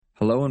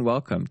Hello and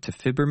welcome to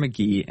Fibber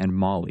McGee and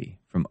Molly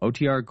from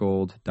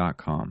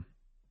OTRGold.com.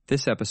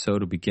 This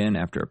episode will begin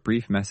after a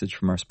brief message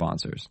from our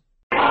sponsors.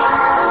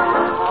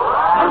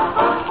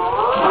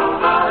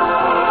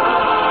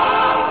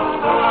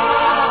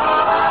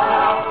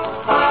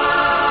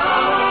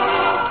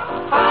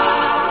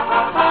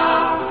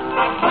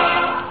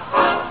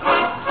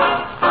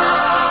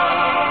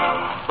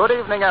 Good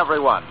evening,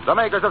 everyone. The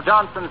makers of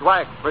Johnson's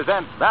Wax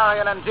present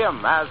Marion and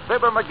Jim as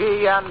Fibber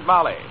McGee and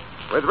Molly,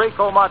 with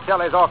Rico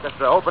Marcelli's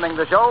orchestra opening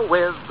the show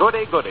with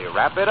Goody Goody.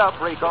 Wrap it up,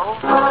 Rico.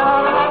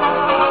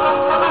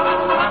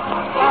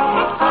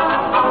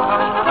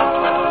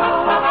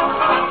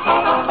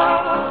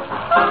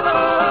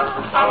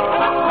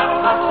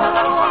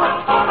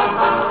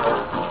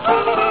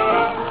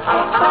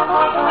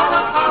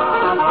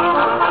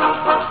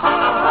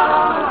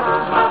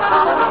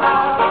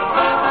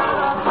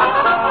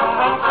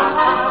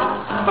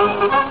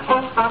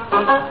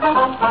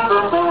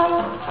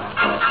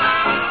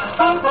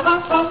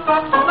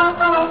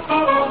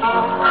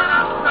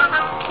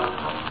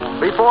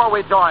 Before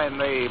we join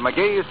the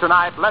McGees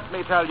tonight, let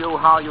me tell you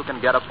how you can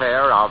get a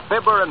pair of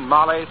Fibber and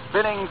Molly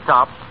spinning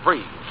tops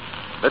free.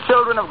 The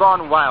children have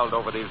gone wild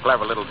over these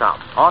clever little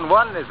tops. On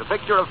one is a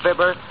picture of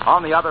Fibber,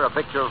 on the other a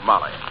picture of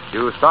Molly.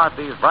 You start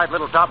these bright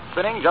little tops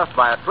spinning just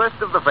by a twist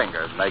of the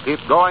fingers, and they keep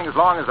going as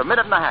long as a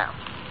minute and a half.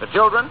 The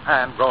children,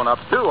 and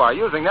grown-ups too, are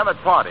using them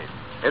at parties.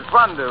 It's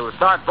fun to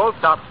start both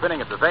tops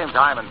spinning at the same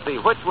time and see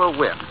which will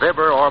win,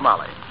 Fibber or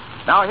Molly.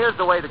 Now here's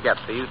the way to get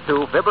these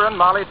two Fibber and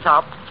Molly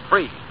tops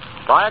free.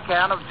 Buy a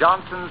can of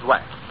Johnson's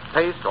Wax,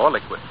 paste or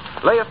liquid.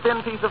 Lay a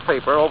thin piece of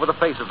paper over the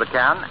face of the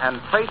can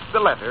and trace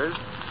the letters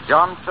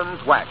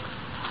Johnson's Wax.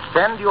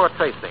 Send your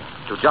tracing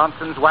to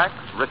Johnson's Wax,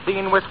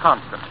 Racine,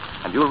 Wisconsin,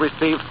 and you'll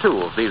receive two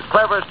of these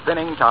clever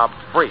spinning tops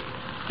free.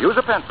 Use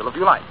a pencil if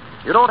you like.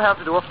 You don't have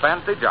to do a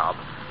fancy job,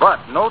 but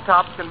no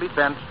tops can be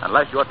sent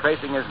unless your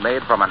tracing is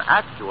made from an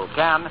actual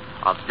can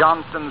of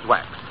Johnson's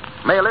Wax.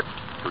 Mail it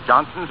to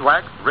Johnson's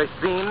Wax,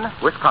 Racine,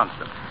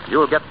 Wisconsin.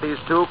 You'll get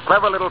these two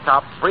clever little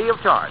tops free of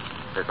charge.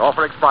 This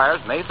offer expires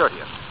May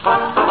 30th.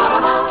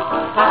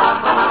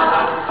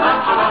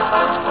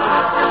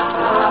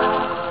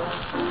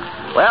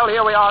 Well,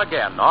 here we are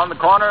again, on the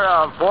corner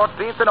of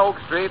 14th and Oak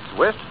Streets,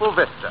 Wistful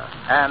Vista.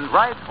 And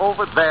right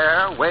over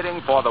there,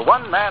 waiting for the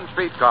one-man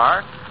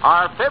streetcar,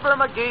 are Fibber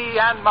McGee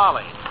and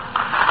Molly.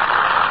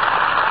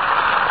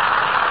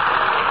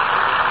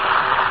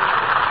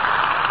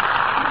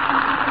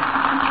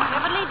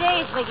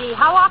 McGee,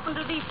 how often do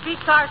these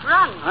streetcars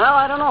run? Well,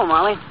 I don't know,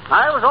 Molly.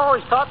 I was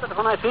always taught that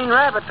when I seen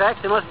rabbit tracks,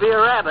 there must be a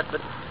rabbit,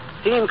 but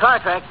seeing car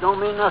tracks don't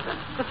mean nothing.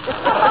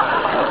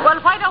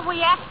 Well, why don't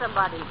we ask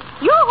somebody?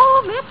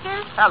 Yoo-hoo, mister.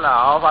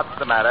 Hello, what's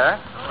the matter?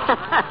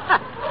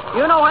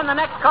 You know when the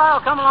next car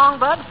will come along,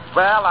 Bud?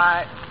 Well,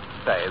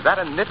 Say, is that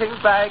a knitting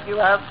bag you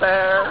have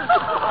there?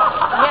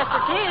 Yes,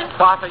 it is.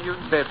 What are you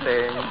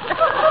knitting?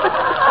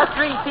 A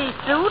three-piece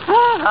suit.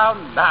 How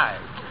nice.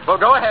 Well,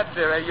 go ahead,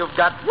 dearie. You've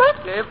got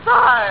plenty of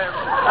time.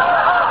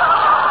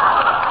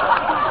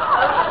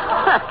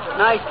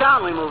 Nice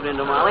town we moved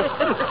into, Molly.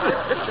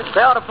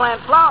 They ought to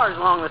plant flowers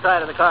along the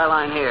side of the car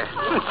line here.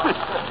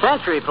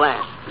 Century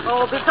plant.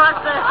 Oh, because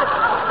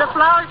the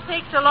flowers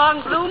take so long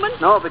blooming?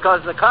 No,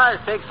 because the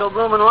cars take so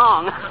blooming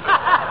long.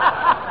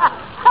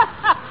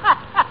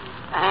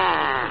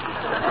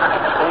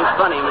 Ain't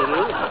funny,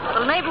 McGee.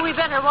 Well, maybe we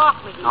better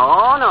walk, McGee.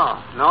 Oh, no.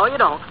 No, you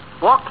don't.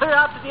 Walk clear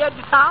out to the edge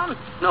of town?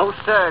 No,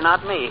 sir,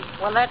 not me.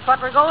 Well, that's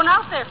what we're going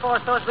out there for,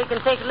 so as we can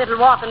take a little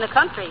walk in the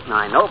country.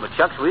 I know, but,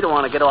 Chucks, we don't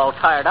want to get all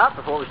tired out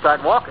before we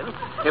start walking.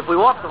 If we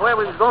walk to where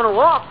we was going to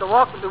walk, the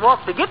walk that we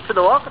walked to get to the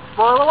walk would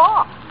spoil the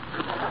walk.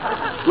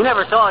 You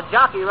never saw a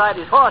jockey ride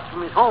his horse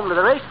from his home to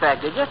the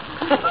racetrack, did you?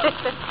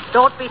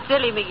 Don't be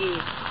silly, McGee.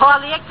 All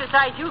the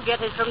exercise you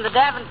get is from the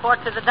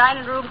Davenport to the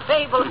dining room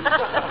table.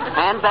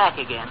 And back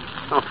again.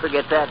 Don't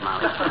forget that,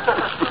 Molly.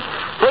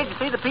 Did you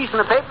see the piece in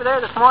the paper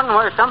there this morning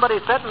where somebody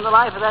threatened the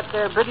life of that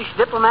British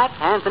diplomat,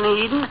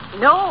 Anthony Eden?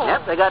 No.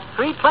 Yep, they got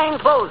 3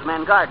 plainclothes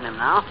men guarding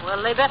him now. Well,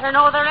 they better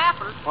know their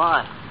apples.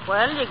 Why?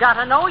 Well, you got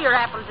to know your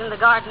apples in the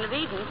Garden of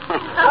Eden.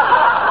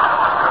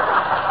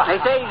 They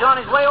say he's on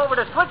his way over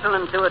to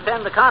Switzerland to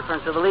attend the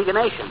conference of the League of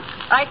Nations.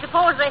 I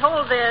suppose they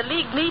hold the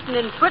league meeting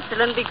in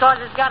Switzerland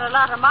because it's got a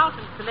lot of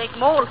mountains to make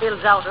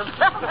molehills out of.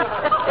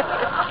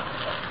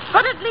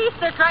 But at least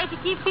they're trying to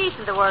keep peace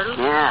in the world.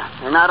 Yeah,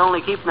 they're not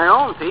only keeping their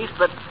own peace,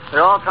 but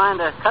they're all trying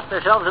to cut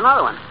themselves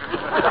another one.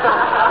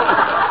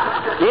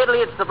 In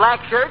Italy, it's the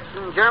black shirts.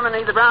 In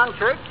Germany, the brown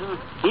shirts. In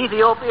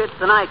Ethiopia, it's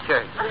the night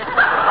shirts.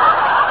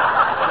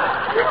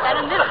 And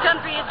in this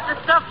country, it's the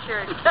stuff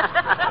shirt.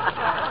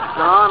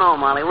 No,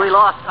 Molly. We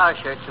lost our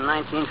shirts in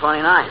 1929.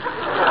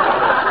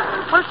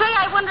 Well, say,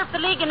 I wonder if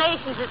the League of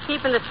Nations is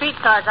keeping the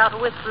streetcars out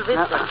of Wistful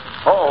Vista.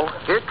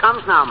 Here it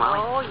comes now, Molly.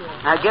 Oh,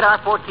 yeah. Now, get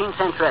our 14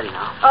 cents ready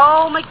now.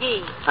 Oh,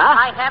 McGee. Huh?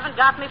 I haven't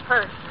got me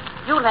purse.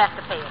 You'll have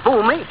to pay it.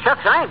 Who, me?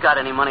 Shucks, I ain't got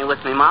any money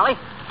with me, Molly.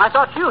 I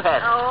thought you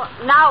had it. Oh,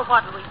 now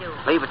what'll we do?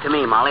 Leave it to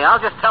me, Molly.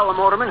 I'll just tell the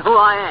motorman who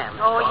I am.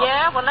 Oh,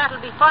 yeah? Well, that'll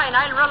be fine.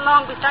 I'll run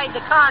along beside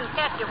the car and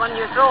catch you when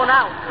you're thrown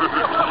out.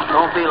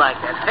 Don't be like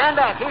that. Stand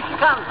back. Here she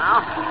comes now.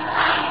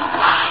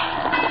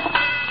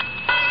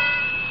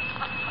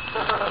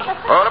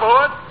 All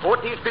aboard.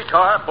 14th Street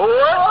car. Board.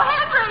 Oh,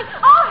 Henry!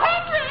 Oh,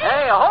 Henry!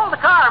 Hey, hold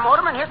the car,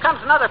 motorman. Here comes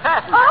another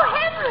passenger. Oh,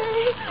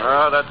 Henry!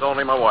 That's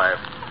only my wife.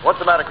 What's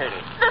the matter, Katie?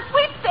 The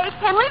sweepstakes,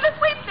 Henry, the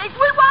sweepstakes.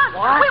 We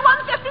won. What? We won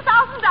 $50,000,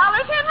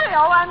 Henry.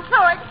 Oh, I'm so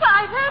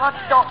excited.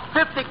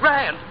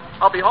 $50,000.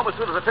 I'll be home as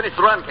soon as I finish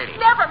the run, Katie.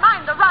 Never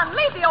mind the run.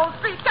 Leave the old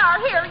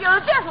streetcar here.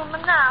 You're a gentleman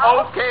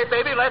now. Okay,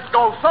 baby, let's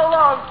go. So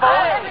long,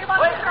 Hey,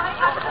 folks. wait.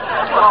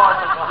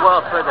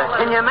 Well,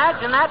 can you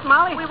imagine that,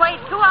 Molly? We wait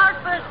 2 hours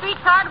for a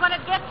streetcar, and when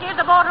it gets here,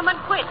 the motorman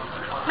quits.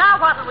 Now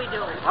what'll we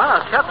do?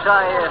 Well, shucks,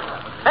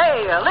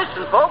 Hey,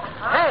 listen, folks.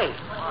 Hey,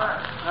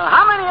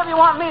 how many of you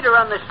want me to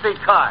run this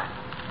streetcar?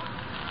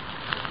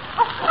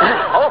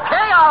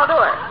 Okay, I'll do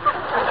it.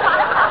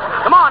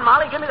 Come on,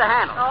 Molly, give me the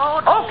handle.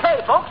 Oh,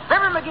 Okay, folks,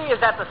 Fibber McGee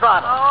is at the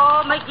throttle.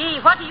 Oh,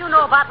 McGee, what do you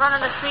know about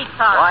running a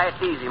streetcar? Why,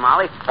 it's easy,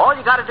 Molly. All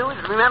you got to do is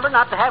remember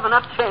not to have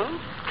enough change,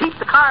 keep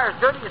the car as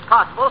dirty as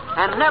possible,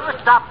 and never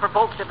stop for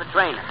folks if it's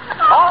raining.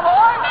 All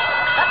aboard!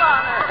 Come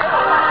on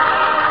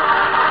there.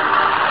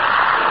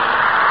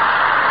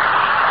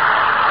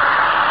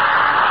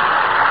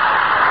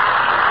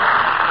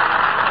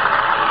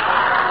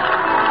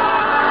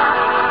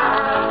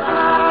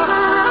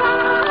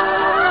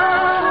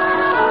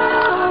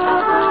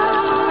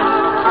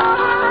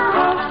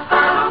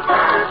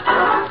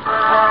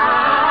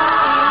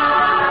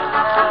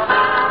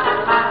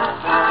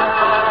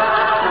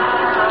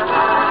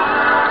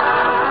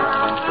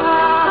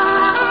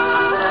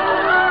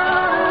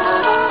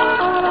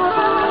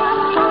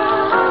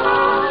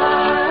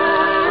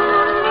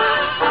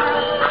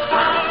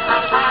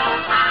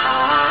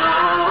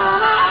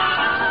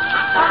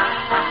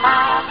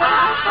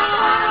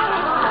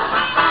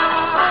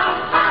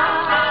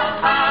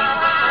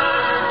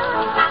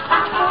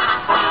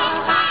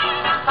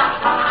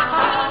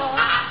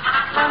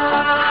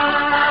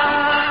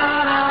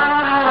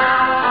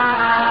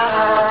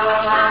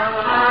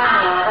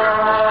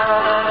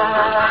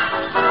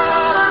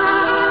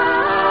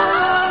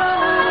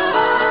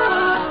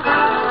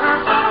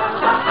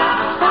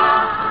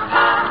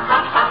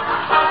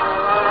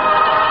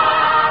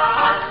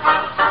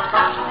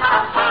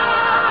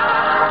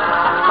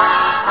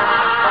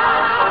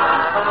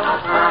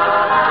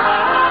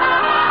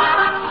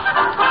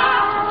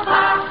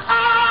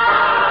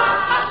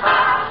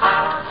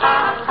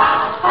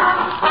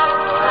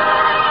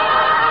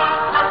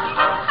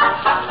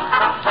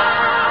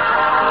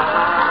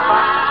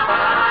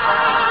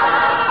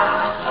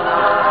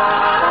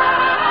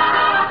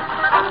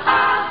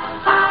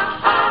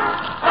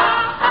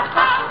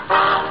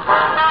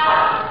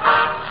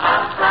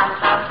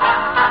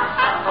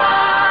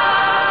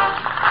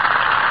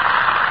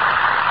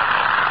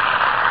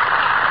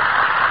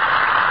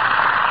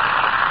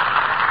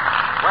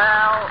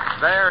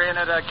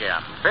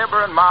 Again,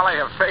 Fibber and Molly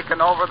have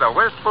taken over the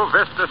Wistful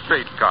Vista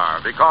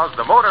streetcar because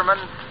the motorman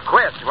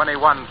quit when he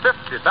won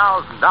 $50,000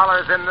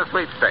 in the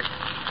sweepstakes.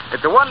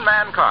 It's a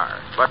one-man car,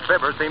 but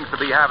Fibber seems to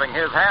be having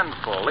his hands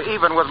full,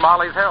 even with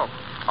Molly's help.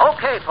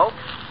 Okay, folks,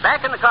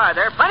 back in the car.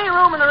 There's plenty of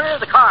room in the rear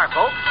of the car,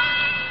 folks.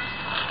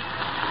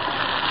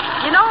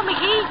 You know,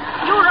 McGee,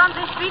 you run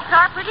this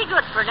streetcar pretty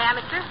good for an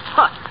amateur.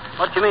 Huh.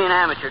 What you mean,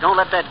 amateur? Don't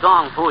let that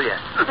gong fool you.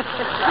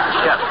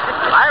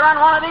 I run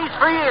one of these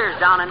for years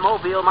down in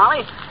Mobile,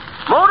 Molly.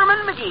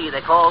 Motorman McGee,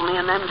 they called me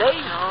in them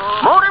days.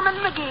 Oh. Motorman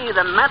McGee,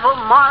 the mental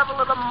marvel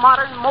of the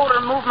modern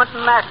motor movement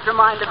and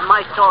mastermind of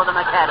Maestro the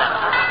Macadam.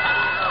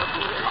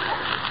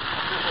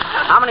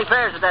 How many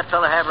fares did that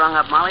fella have rung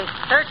up, Molly?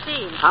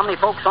 13. How many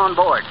folks on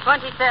board?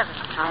 27.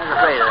 I was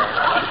afraid of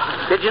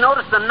that. Did you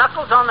notice the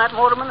knuckles on that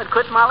motorman that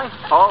quit, Molly?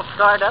 All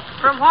scarred up.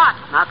 From what?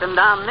 Knocking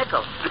down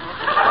nickels.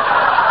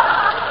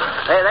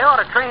 Hey, they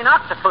ought to train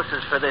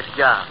octopuses for this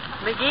job.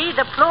 McGee,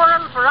 the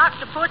plural for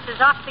octopus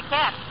is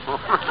octocat.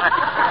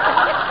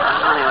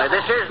 Anyway,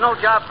 this here's no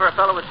job for a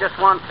fellow with just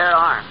one pair of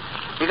arms.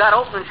 You got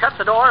to open and shut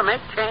the door, make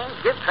change,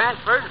 give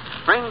transfers,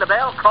 ring the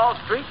bell, call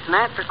streets, and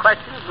answer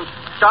questions, and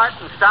start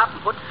and stop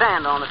and put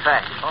sand on the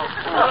track.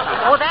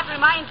 Oh, that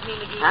reminds me,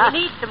 McGee. Huh?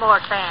 We need some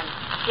more sand.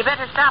 You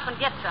better stop and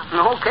get some.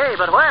 Okay,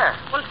 but where?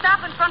 Well,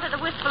 stop in front of the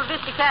Wistful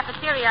Vista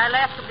cafeteria. I'll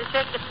ask them to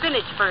shake the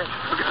spinach for us.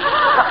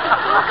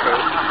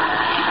 Okay.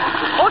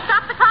 Oh,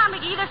 stop the car,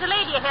 McGee. There's a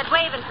lady ahead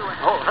waving to us.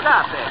 Oh, look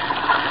out there.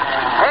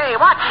 Hey,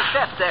 watch your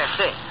steps there,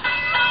 Sid.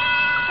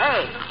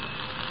 Hey,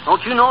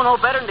 don't you know no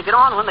better than to get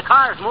on when the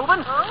car's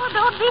moving? Oh,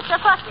 don't be so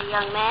fussy,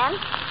 young man.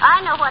 I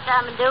know what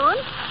I'm doing.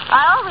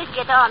 I always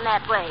get on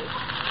that way.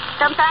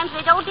 Sometimes they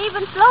don't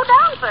even slow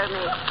down for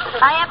me.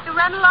 I have to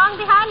run along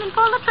behind and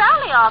pull the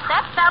trolley off.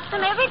 That stops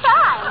them every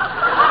time.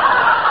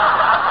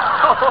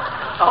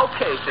 Oh,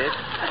 okay, sis.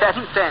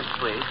 7 cents,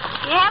 please.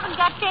 You haven't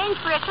got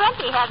change for a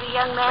 20, have you,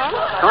 young man?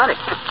 20?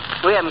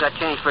 We haven't got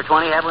change for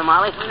 20, have we,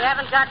 Molly? We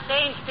haven't got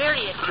change,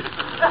 period.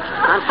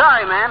 I'm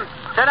sorry, ma'am.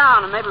 Sit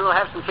down, and maybe we'll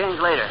have some change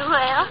later.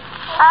 Well,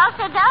 I'll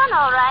sit down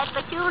all right,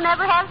 but you'll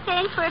never have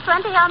change for a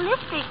 20 on this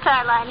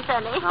streetcar line,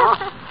 Sonny. No?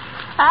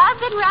 I've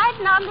been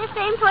riding on this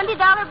same $20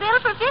 bill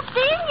for 15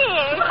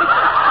 years.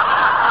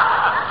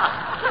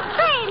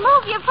 Say,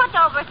 move your foot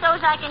over so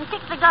as I can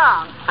kick the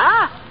gong.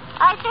 Huh?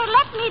 I say,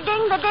 let me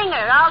ding the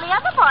dinger. All the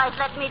other boys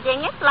let me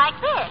ding it like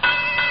this.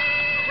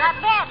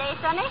 Not bad, eh,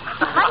 Sonny?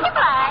 Much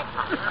obliged.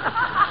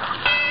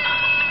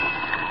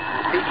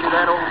 Teach you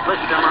that old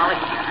blister, Molly.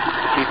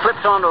 She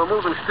flips onto a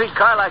moving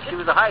streetcar like she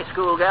was a high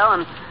school gal,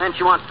 and then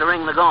she wants to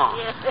ring the gong.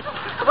 Yes.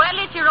 Well,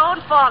 it's your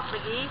own fault,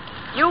 McGee.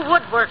 You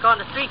would work on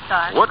a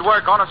streetcar.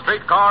 Woodwork on a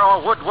streetcar or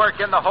woodwork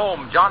in the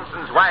home,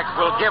 Johnson's Wax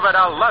will give it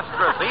a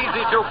lustrous,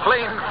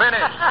 easy-to-clean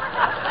finish.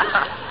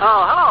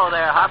 Oh, hello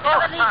there, Harpo.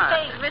 Heavenly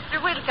sakes, Mr.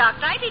 Wilcox,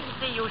 I didn't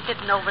see you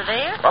sitting over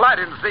there. Well, I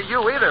didn't see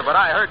you either, but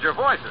I heard your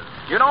voices.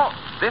 You know,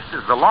 this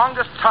is the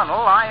longest tunnel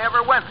I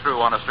ever went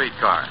through on a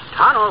streetcar.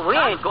 Tunnel? We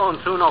ain't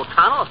going through no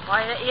tunnel.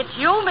 Why, it's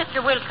you,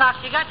 Mr. Wilcox.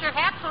 You got your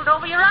hat pulled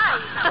over your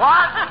eyes.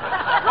 What?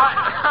 What?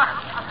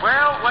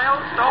 Well,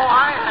 so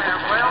I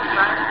have. Well,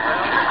 thanks.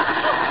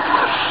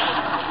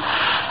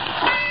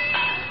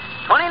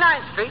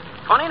 29th Street.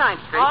 29th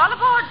Street. All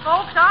aboard,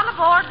 folks, all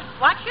aboard.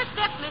 Watch your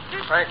step,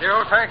 mister. Thank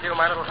you,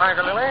 my little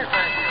tiger lily.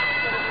 Thank you.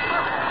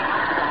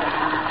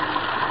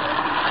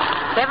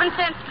 7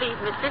 cents, please,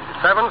 mister.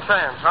 7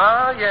 cents.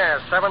 Ah,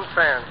 yes, 7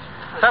 cents.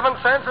 7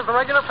 cents is the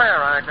regular fare,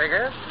 I take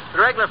it.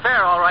 The regular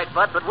fare, all right,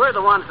 Bud, but we're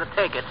the ones that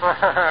take it.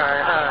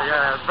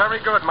 Yes,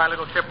 very good, my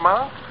little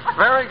chipmunk.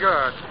 Very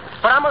good.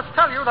 But I must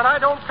tell you that I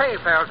don't pay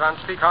fares on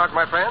streetcars,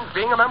 my friends,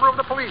 being a member of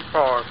the police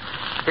force.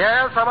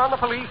 Yes, I'm on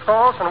the police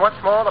force, and what's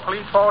more, the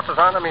police force is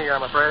on to me,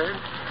 I'm afraid.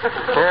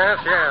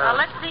 Yes. Well,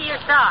 let's see your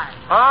star.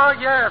 Oh,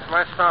 yes,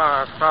 my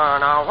star.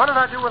 Now, what did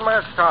I do with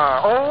my star?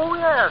 Oh,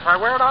 yes, I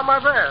wear it on my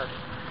vest.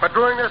 But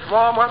during this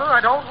warm weather,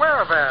 I don't wear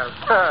a vest.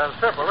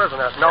 Simple,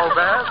 isn't it? No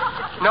vest,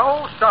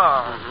 no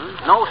star.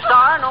 Mm-hmm. No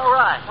star, no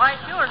ride. Why,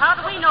 sure. How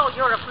do we know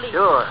you're a police?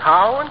 Sure.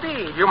 How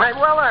indeed? You may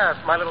well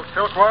ask, my little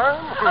silkworm.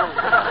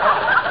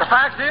 The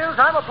fact is,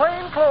 I'm a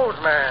plain clothes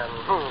man.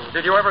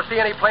 Did you ever see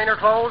any plainer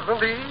clothes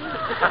than these?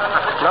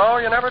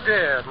 No, you never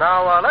did.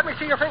 Now, let me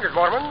see your fingers,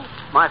 Mortimer.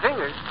 My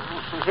fingers?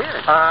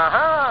 Here.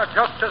 Uh-huh,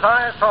 just as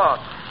I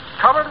thought.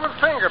 Covered with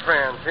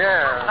fingerprints,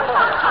 yeah.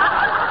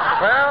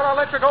 Well, I'll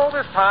let you go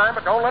this time,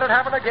 but don't let it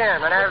happen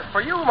again. And as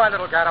for you, my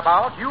little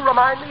gadabout, you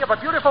remind me of a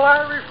beautiful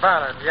Irish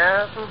ballad.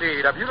 Yes,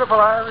 indeed, a beautiful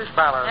Irish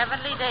ballad.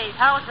 Heavenly days.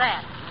 How's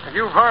that?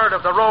 You've heard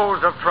of the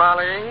Rose of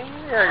Tralee?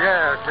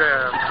 Yes.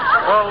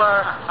 Well,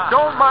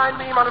 don't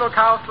mind me, my little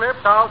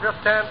cowslips. I'll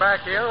just stand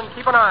back here and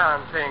keep an eye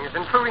on things,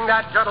 including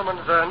that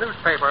gentleman's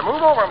newspaper.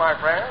 Move over, my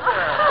friend.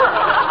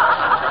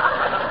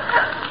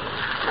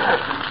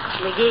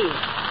 McGee.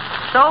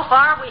 So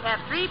far, we have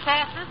 3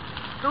 passes,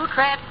 2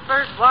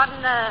 transfers, one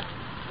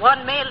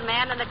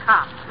mailman, and a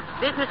cop.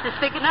 Business is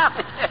picking up.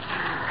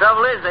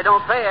 Trouble is, they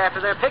don't pay after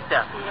they're picked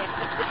up. Yeah.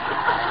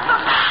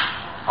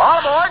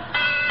 All aboard.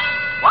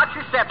 Watch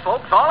your step,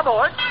 folks. All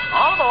aboard.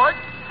 All aboard.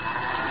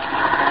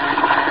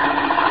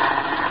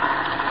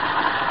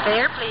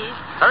 There, please.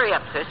 Hurry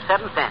up, sis.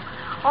 7 cents.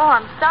 Oh,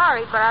 I'm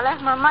sorry, but I left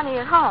my money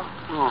at home.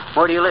 Oh,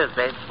 where do you live,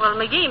 babe? Well,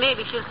 McGee,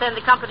 maybe she'll send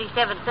the company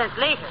 7 cents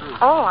later.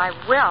 Oh, I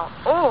will.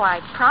 Oh,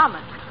 I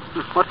promise.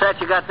 What's that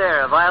you got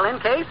there? A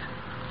violin case?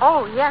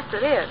 Oh, yes,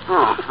 it is.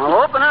 Oh,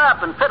 well, open her up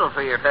and fiddle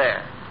for your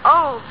fare.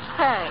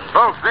 Okay.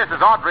 Folks, this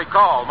is Audrey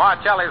Call,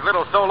 Marcelli's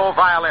little solo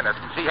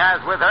violinist. She has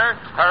with her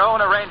her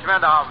own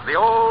arrangement of the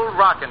old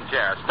rocking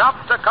chair. Stop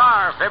the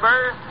car,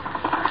 Fibber.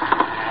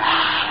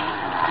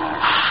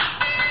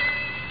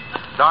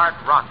 Start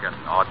rocking,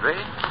 Audrey.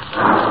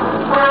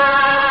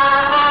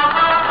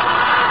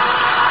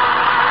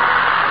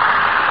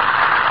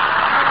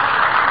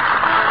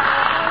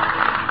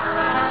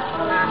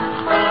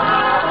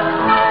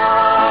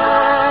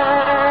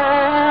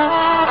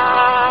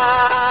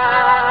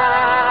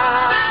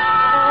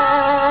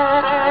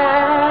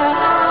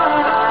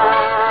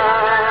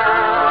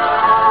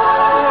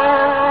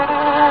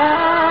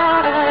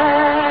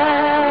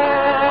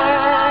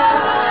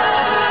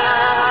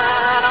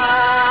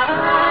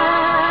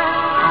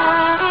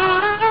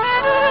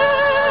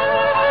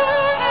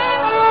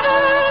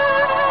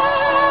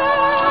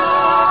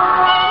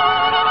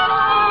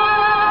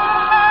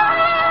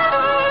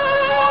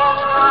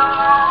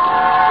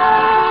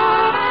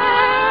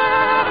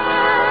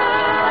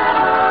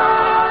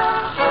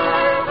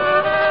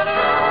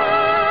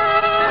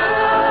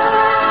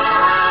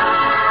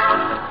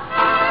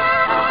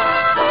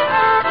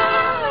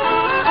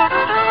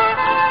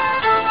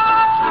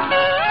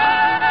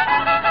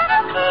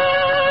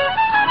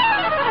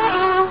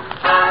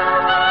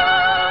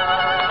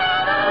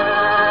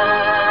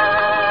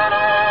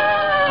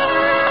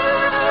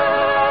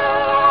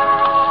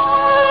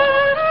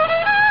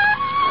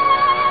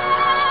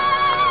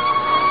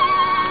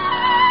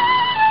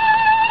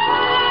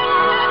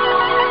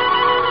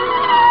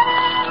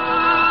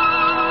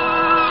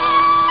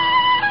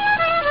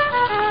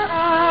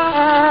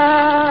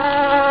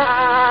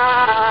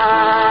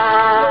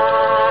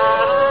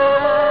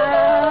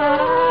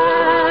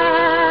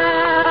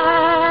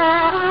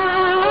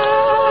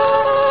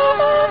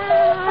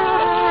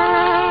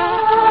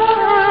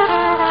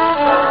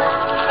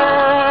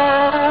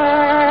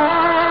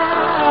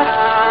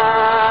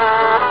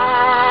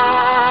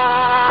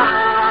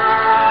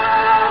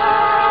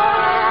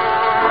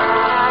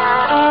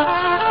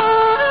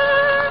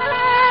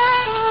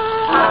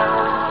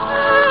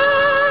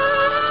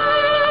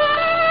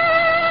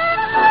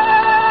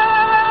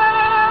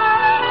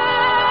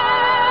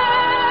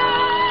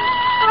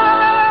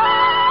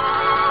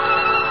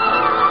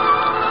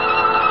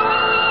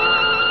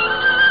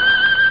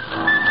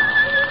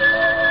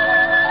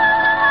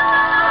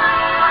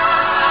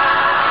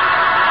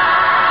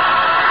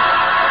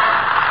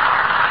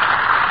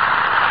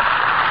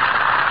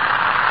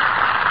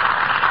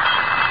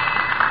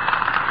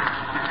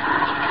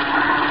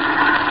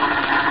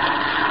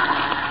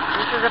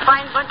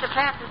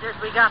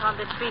 we got on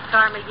this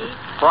streetcar,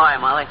 McGee. Why,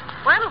 Molly?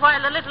 Well, while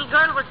the little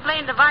girl was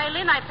playing the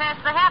violin, I passed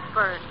the hat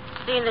for her,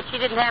 seeing that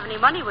she didn't have any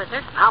money with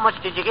her. How much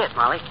did you get,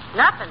 Molly?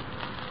 Nothing.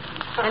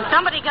 And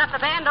somebody got the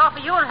band off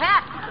of your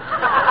hat.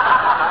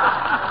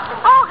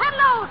 Oh,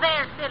 hello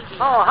there, Sylvie.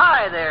 Oh,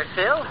 hi there,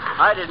 Sil.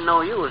 I didn't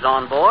know you was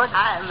on board.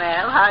 Hi,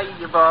 ma'am. How are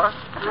you, boss?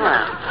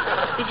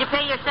 Well, Did you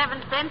pay your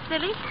 7 cents,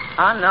 silly?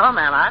 Oh, no,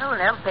 ma'am. I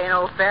don't ever pay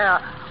no fare.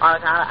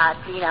 I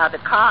clean out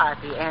the car at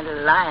the end of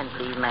the line,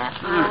 please, ma'am.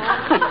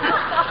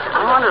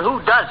 I wonder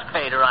who does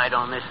pay to ride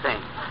on this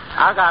thing.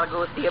 I gotta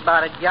go see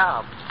about a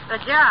job.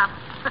 A job.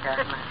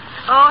 Yes, ma'am.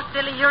 Oh,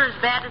 silly, you're as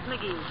bad as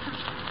McGee.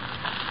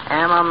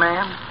 Am I,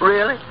 ma'am?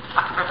 Really?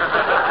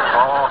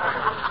 Oh,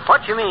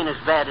 what you mean as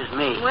bad as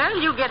me? Well,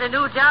 you get a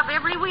new job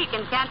every week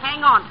and can't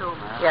hang on to 'em.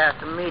 Yes,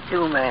 me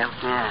too, ma'am.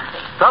 Yeah.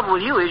 Trouble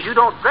with you is you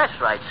don't dress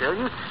right, Sil.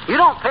 You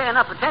don't pay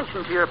enough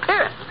attention to your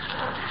appearance.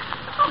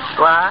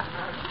 Why?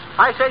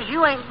 I says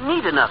you ain't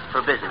neat enough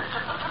for business.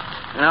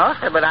 No,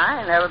 sir, but I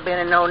ain't never been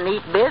in no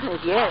neat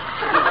business yet.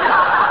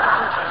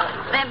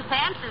 Them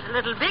pants is a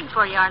little big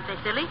for you, aren't they,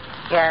 silly?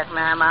 Yes,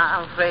 ma'am,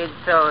 I'm afraid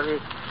so.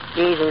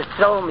 These is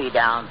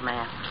throw-me-downs,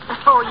 ma'am.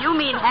 Oh, you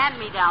mean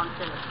hand-me-down,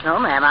 silly. No,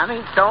 ma'am, I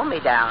mean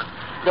throw-me-down.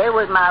 They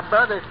was my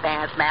brother's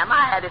pants, ma'am.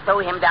 I had to throw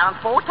him down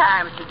 4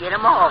 times to get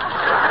him off.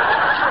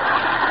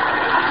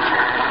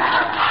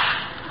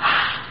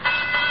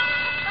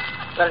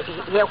 Well,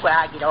 here's where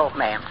I get off,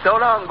 ma'am. So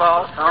long,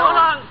 boss. So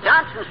long, sir.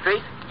 Johnson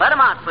Street. Let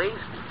 'em out, please.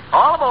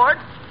 All aboard.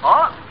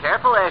 All up.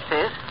 Careful there,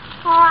 sis.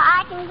 Oh,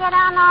 I can get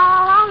on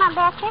all alone, I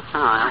bet you.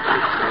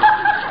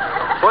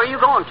 Oh, where are you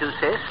going to,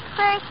 sis?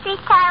 First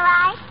streetcar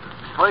ride.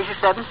 Where's your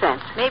 7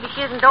 cents? Maybe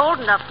she isn't old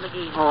enough,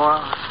 McGee. Oh,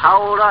 how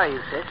old are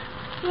you, sis?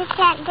 You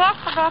can't guess,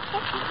 I bet you.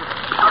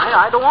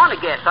 I don't want to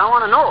guess. I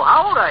want to know.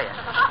 How old are you?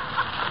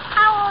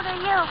 How old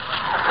are you?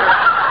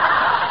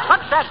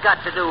 What's that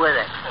got to do with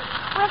it?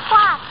 With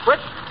what? With...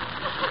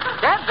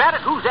 Dad's at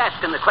it. Who's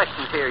asking the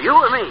questions here, you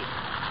or me?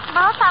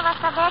 Both of us,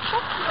 I bet you.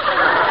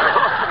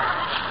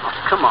 Oh,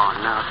 come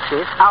on now,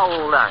 sis. How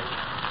old are you?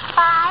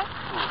 5.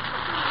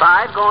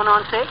 5 going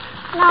on 6?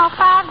 No,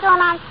 5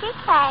 going on 6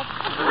 side.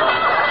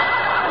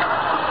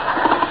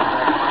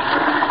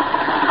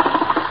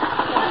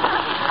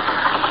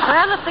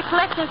 Well, if the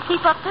collections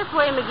keep up this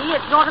way, McGee,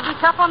 it's going to be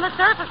tough on the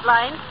surface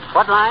line.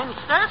 What line?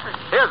 Surface.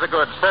 Here's a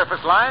good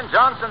surface line.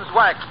 Johnson's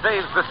Wax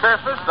saves the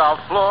surface of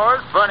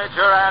floors,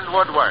 furniture, and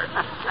woodwork.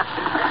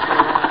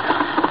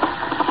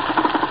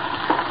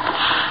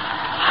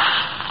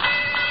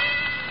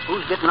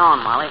 Who's getting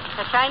on, Molly?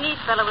 A Chinese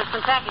fellow with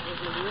some packages,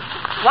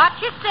 McGee. Watch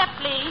your step,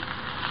 please.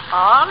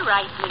 All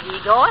right,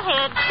 McGee, go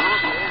ahead.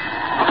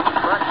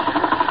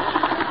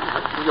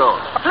 Go.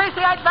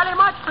 Appreciate very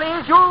much,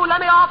 please. You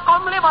let me off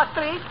on Liver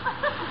Street.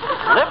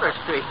 Liver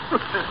Street?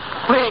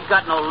 We ain't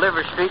got no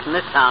Liver Street in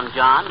this town,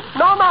 John.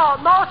 No,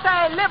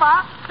 say liver.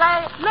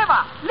 Say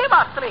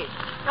Liver Street.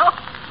 Oh,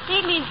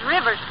 he means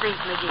River Street,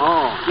 McGee.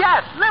 Oh.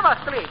 Yes, Liver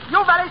Street.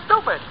 You very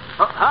stupid.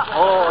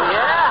 Oh,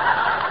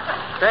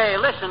 yeah? Say,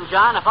 listen,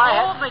 John, if I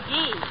Oh,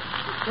 McGee,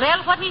 smell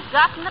what he's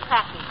got in the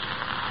package.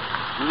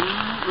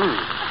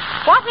 Mm-hmm.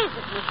 What is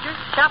it, mister?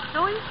 Chop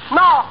suey?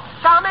 No,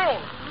 chow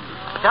mein.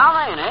 Chow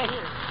mein, eh?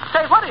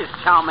 Say, what is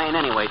chow mein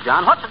anyway,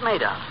 John? What's it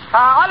made of?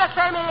 All the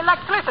same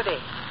electricity.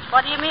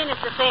 What do you mean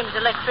it's the same as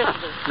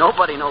electricity?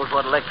 Nobody knows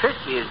what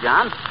electricity is,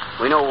 John.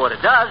 We know what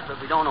it does,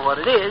 but we don't know what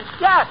it is.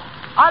 Yes,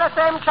 all the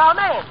same chow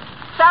mein.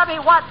 Savvy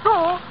what do,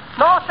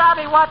 no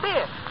savvy what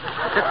is.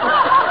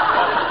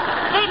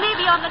 Say,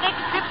 maybe on the next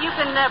trip you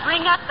can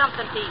bring us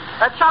something, please.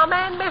 Chow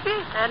mein, missy?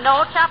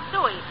 No, chop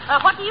suey.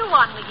 What do you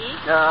want,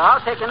 McGee? I'll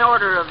take an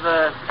order of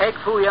egg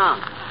foo young.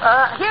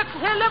 Here,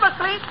 Liver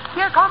Street.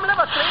 Here come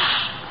Liver Street.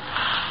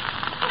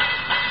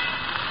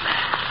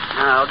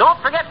 Now, don't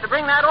forget to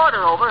bring that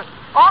order over.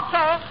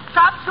 Okay,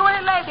 chop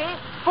suey lady,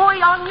 foo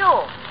young you.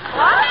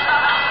 What?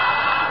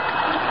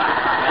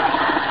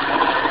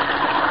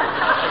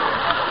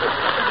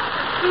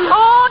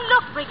 Oh,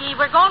 look, McGee,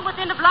 we're going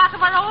within a block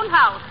of our own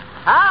house.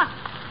 Huh?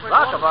 We're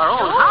Block going- of our own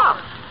Sure,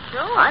 house.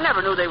 Sure. I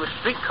never knew there was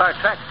streetcar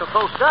tracks so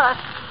close to us.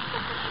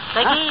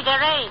 McGee,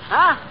 there ain't.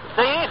 Huh?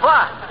 They ain't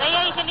what? They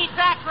ain't any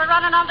tracks. We're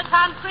running on the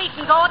concrete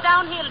and going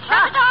downhill.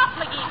 Shut it off,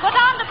 McGee. Put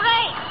on the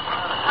brakes.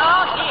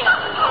 Oh, dear.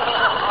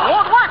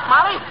 Won't work,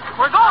 Molly.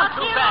 We're going Oh,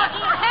 too dear, fast. oh,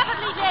 dear.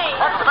 Heavenly days.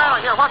 What's the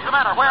matter here? What's the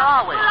matter? Where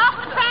are we? We're off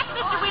the track,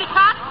 Mr.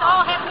 Wilcox.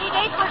 Oh, heavenly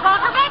days. We're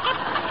going to wreck it.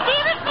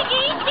 Steer it,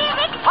 McGee. Steer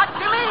it. What do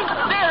you mean,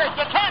 steer it?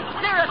 You can't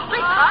steer a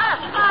streetcar.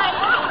 Hang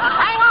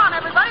Hang on,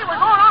 everybody. We're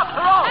going off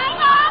the road. on.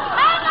 Hang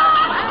on.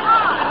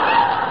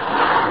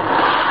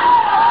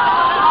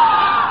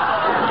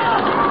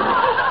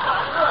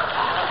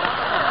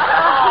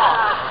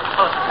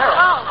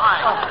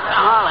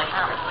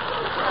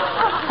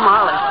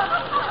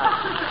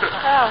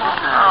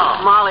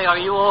 Molly, are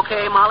you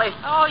okay, Molly?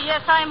 Oh,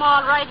 yes, I'm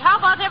all right. How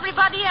about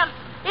everybody else?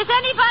 Is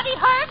anybody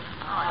hurt?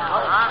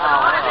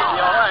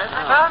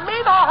 Me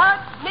no hurt.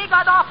 Me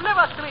got off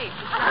Liver Street.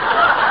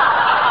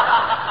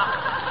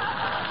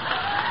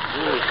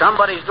 Gee,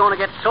 somebody's going to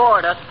get sore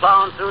at us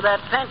plowing through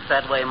that fence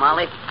that way,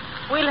 Molly.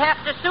 We'll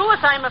have to sue us,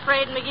 I'm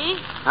afraid, McGee.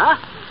 Huh?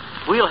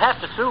 We'll have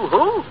to sue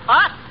who?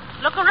 Us.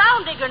 Look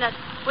around, Ignatz.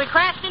 We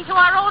crashed into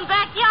our own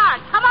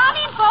backyard. Come on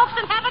in, folks,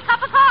 and have a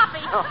cup of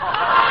coffee.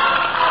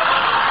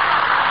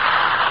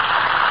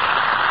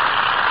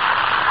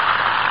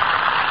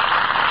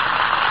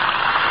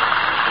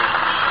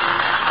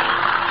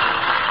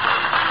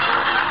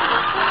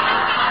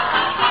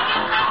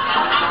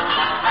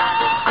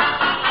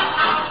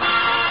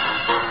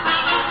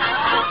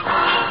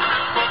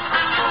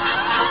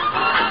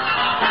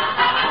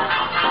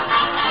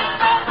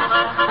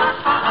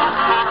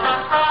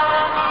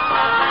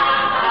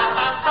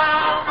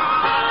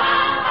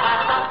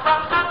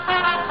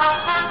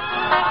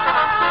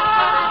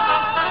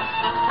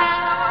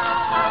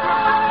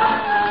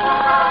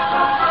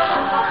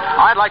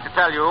 I'd like to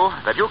tell you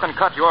that you can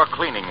cut your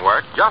cleaning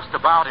work just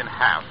about in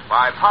half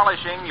by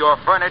polishing your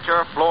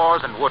furniture,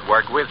 floors, and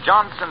woodwork with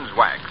Johnson's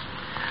Wax.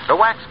 The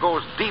wax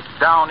goes deep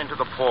down into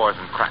the pores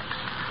and cracks,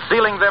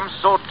 sealing them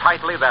so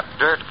tightly that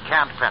dirt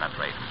can't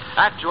penetrate.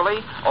 Actually,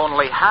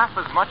 only half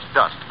as much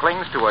dust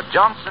clings to a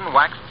Johnson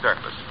waxed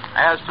surface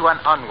as to an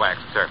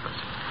unwaxed surface.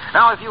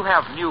 Now, if you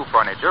have new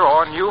furniture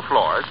or new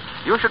floors,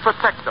 you should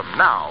protect them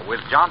now with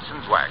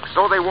Johnson's Wax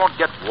so they won't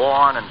get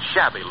worn and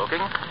shabby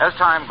looking as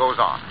time goes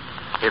on.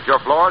 If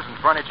your floors and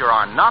furniture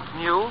are not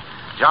new,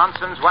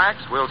 Johnson's Wax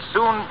will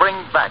soon bring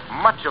back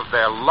much of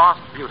their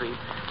lost beauty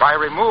by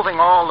removing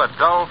all the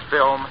dull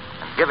film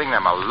and giving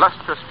them a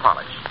lustrous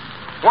polish.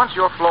 Once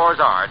your floors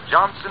are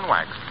Johnson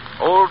Waxed,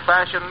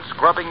 old-fashioned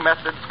scrubbing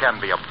methods can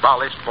be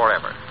abolished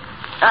forever.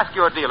 Ask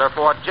your dealer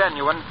for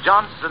genuine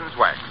Johnson's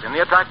Wax in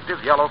the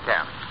attractive yellow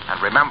can. And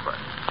remember,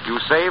 you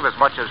save as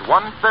much as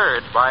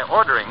 1/3 by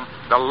ordering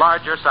the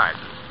larger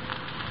sizes.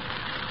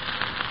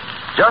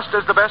 Just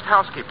as the best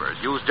housekeepers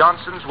use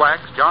Johnson's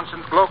Wax,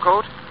 Johnson's Glow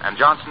Coat, and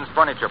Johnson's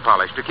Furniture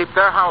Polish to keep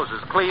their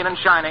houses clean and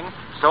shining,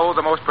 so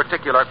the most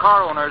particular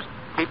car owners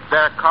keep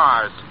their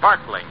cars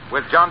sparkling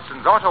with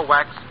Johnson's Auto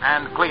Wax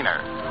and Cleaner.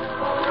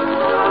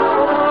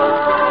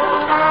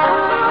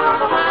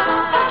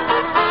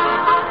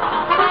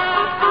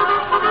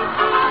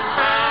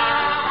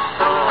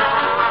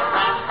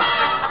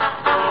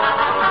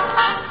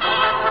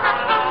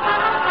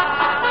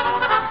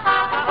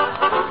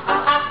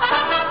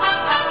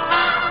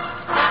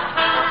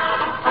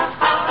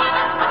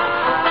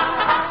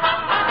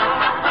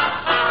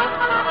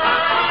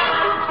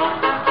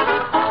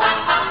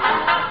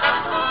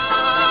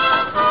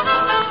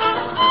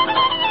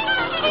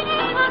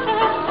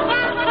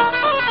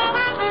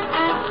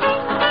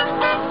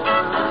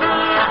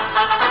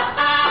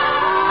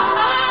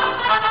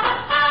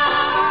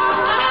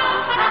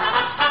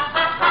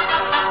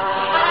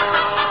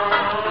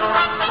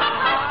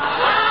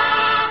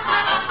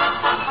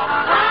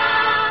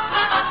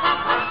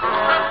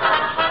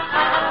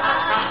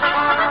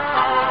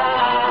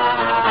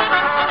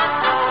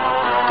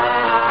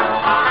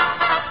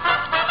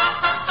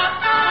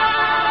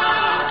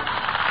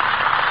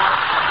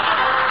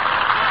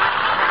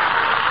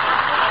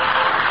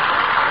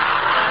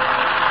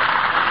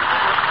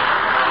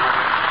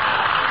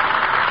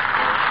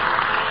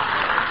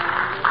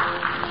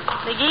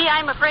 McGee,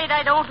 I'm afraid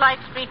I don't like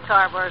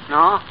streetcar work.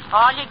 No?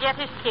 All you get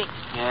is kicks.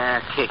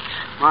 Yeah, kicks.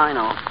 I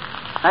know.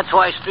 That's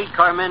why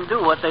streetcar men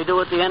do what they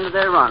do at the end of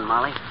their run,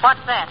 Molly.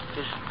 What's that?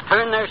 Just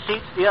turn their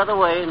seats the other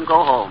way and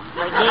go home.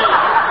 McGee. Good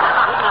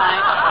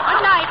night.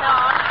 Good night,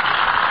 all.